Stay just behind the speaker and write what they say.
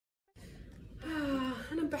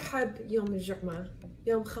بحب يوم الجمعة،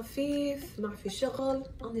 يوم خفيف ما في شغل،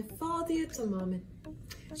 أنا فاضية تماما.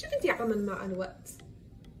 شو بدي أعمل مع الوقت؟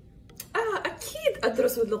 أكيد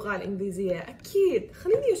أدرس اللغة الإنجليزية، أكيد.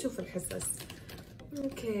 خليني أشوف الحصص.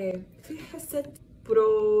 أوكي، في حصة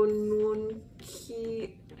برونو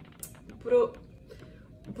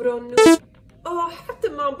حتى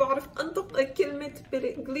ما بعرف أنطق كلمة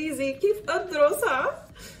بالإنجليزي، كيف أدرسها؟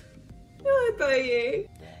 يا باي،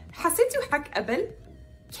 حسيتوا حق قبل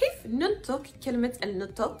كيف ننطق كلمة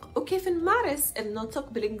النطق وكيف نمارس النطق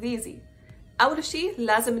بالإنجليزي؟ أول شيء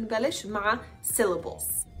لازم نبلش مع syllables.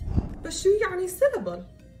 بس شو يعني syllable؟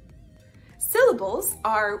 Syllables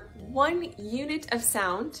are one unit of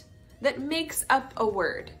sound that makes up a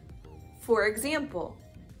word. For example,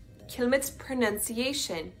 كلمة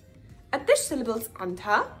pronunciation. قديش syllables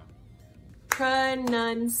عندها؟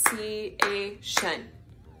 Pronunciation.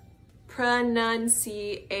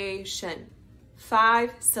 Pronunciation.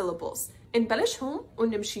 5 syllables. نبلشهم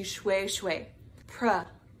ونمشي شوي شوي.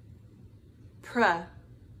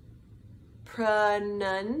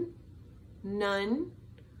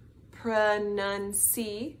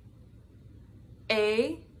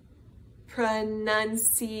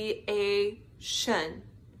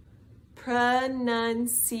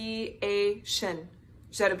 pronunciation.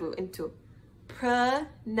 جربوا انتو.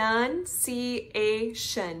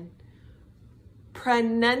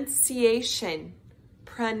 pronunciation.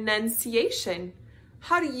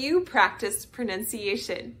 How do you practice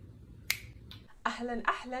pronunciation? أهلا،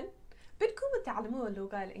 بدكم تتعلموا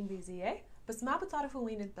اللغة الإنجليزية بس ما بتعرفوا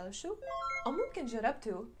وين تبلشوا؟ أو ممكن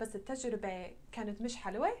جربتوا بس التجربة كانت مش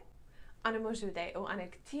حلوة؟ أنا موجودة وأنا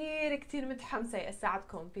كتير متحمسة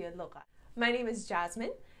أساعدكم في اللغة. My name is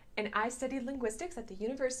Jasmine and I studied linguistics at the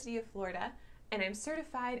University of Florida and I'm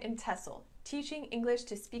certified in TESOL, teaching English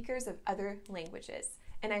to speakers of other languages.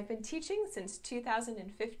 And I've been teaching since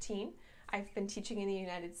 2015. I've been teaching in the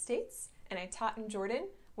United States and I taught in Jordan,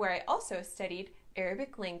 where I also studied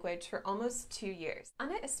Arabic language for almost 2 years.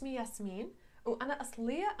 أنا اسمي ياسمين وأنا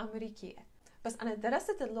أصلية أمريكية، بس أنا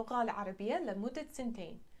درست اللغة العربية لمدة 2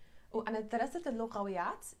 سنين، وأنا درست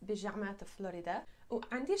اللغويات بجامعة فلوريدا،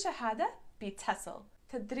 وعندي شهادة بتسل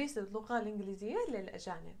تدريس اللغة الإنجليزية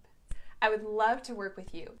للأجانب. I would love to work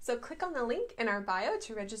with you. So click on the link in our bio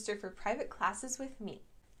to register for private classes with me.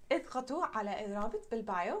 اضغطوا على الرابط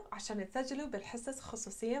بالبايو عشان تسجلوا بالحصص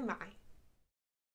خصوصية معي.